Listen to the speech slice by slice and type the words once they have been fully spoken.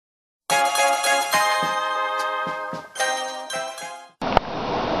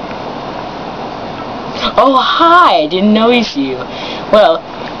Oh, hi, I didn't notice you. Well,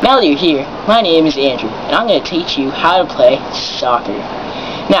 now that you're here, my name is Andrew, and I'm going to teach you how to play soccer.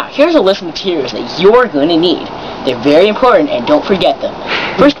 Now, here's a list of materials that you're going to need. They're very important, and don't forget them.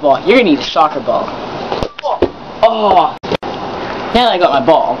 First of all, you're going to need a soccer ball. Oh. Now that I got my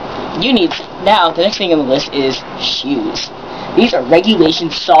ball, now the next thing on the list is shoes. These are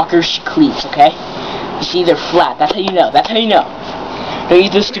regulation soccer cleats, okay? You see, they're flat. That's how you know. That's how you know. Don't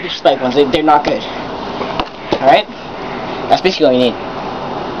use those stupid spike ones. They're not good. Alright? That's basically all you need.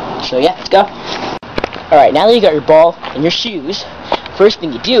 So yeah, let's go. Alright, now that you got your ball and your shoes, first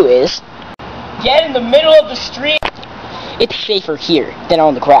thing you do is get in the middle of the street. It's safer here than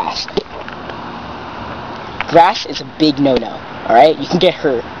on the grass. Grass is a big no-no. Alright? You can get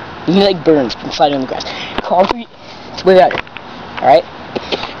hurt. You can like burns from sliding on the grass. Concrete, it's way better. Alright?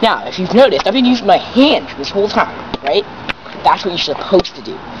 Now, if you've noticed, I've been using my hand this whole time, right? That's what you're supposed to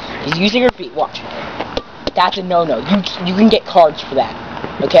do. Is using your feet. Watch. That's a no-no. You can get cards for that.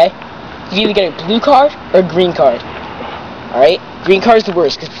 Okay? You can either get a blue card or a green card. Alright? Green card is the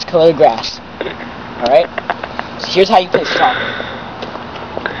worst because it's the color of grass. Alright? So here's how you play soccer.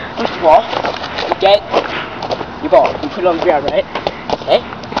 First of all, you get your ball. You put it on the ground, right? Okay?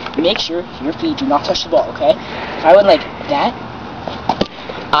 Make sure your feet do not touch the ball, okay? If I went like that,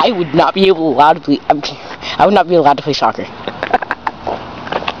 I would not be allowed to play soccer.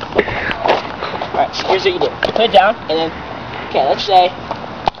 Alright, so here's what you do. You put it down, and then, okay, let's say,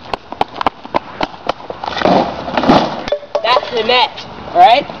 that's the net,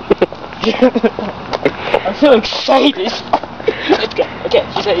 alright? I'm so excited. Let's go. Okay,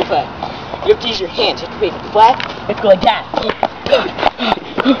 here's how you play. You have to use your hands. You have to make it flat. You have to go like that.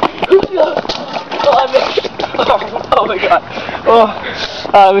 Oh, I missed. Oh my god.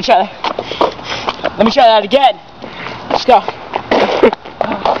 Let me try that. Let me try that again. Let's go.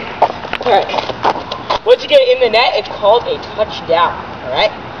 Alright. Once you get it in the net, it's called a touchdown.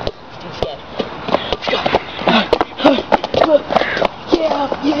 Alright? Let's do this again. Let's go. Yeah.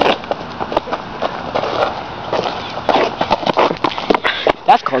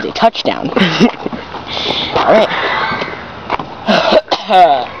 That's called a touchdown. Alright.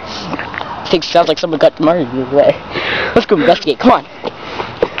 I think it sounds like someone got murdered in the way. Let's go investigate. Come on.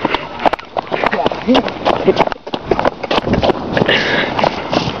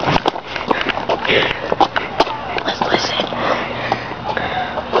 Let's listen.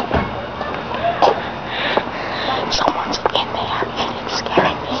 Someone's in there and it's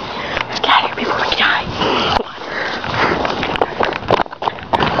scaring me. It's scaring me before we die. Come on.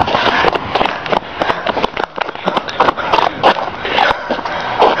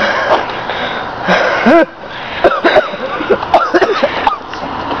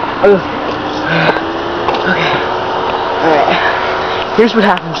 Okay. Alright. Here's what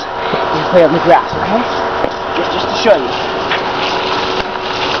happens when you play on the grass, okay? Just to show you.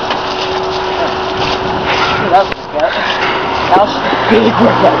 That was a big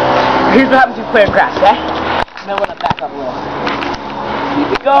workout. Here's what happens when you play on grass, okay? Now we're gonna back up a little.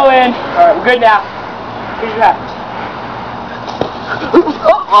 Keep it going. Alright, we're good now. Here's what happens.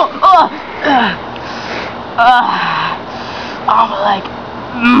 I'm like,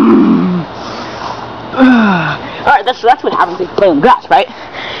 Alright, that's what happens when you play on the grass, right?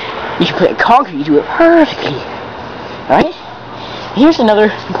 You should play on concrete, you do it perfectly. Alright? Here's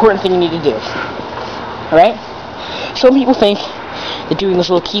another important thing you need to do. Alright? Some people think that doing those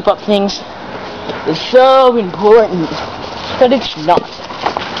little keep up things is so important, but it's not.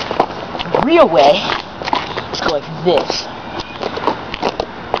 The real way is to go like this.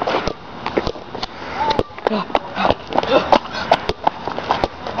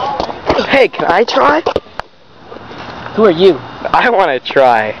 Hey, can I try? Who are you? I want to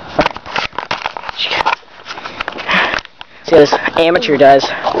try. See how this amateur does.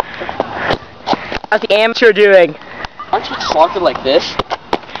 How's the amateur doing? Aren't you soccer like this?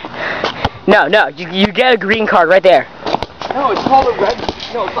 No, you get a green card right there. No, it's called a red.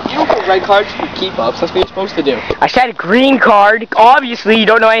 No, you don't get red cards for keep ups. That's what you're supposed to do. I said a green card. Obviously, you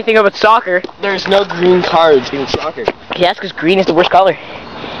don't know anything about soccer. There's no green cards in soccer. Yeah, that's because green is the worst color.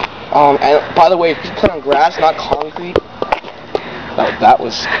 And by the way, if you play on grass, not concrete, that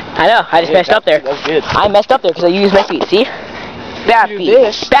was... I know, I just messed up there. That's good. I messed up there because I used my feet, see? Bad feet.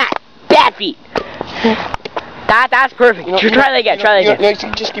 This. Bad feet. That's perfect. You know, try that again, try that again.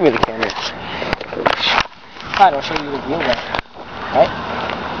 No, just give me the camera. Fine, I'll show you the real way. Right?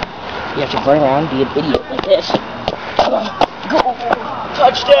 You have to run around and be an idiot like this. Go!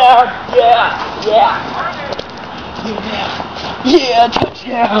 Touchdown! Yeah! Yeah,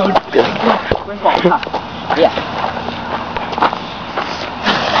 touchdown! Where's the ball? Yeah.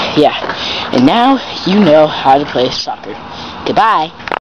 And now you know how to play soccer. Goodbye.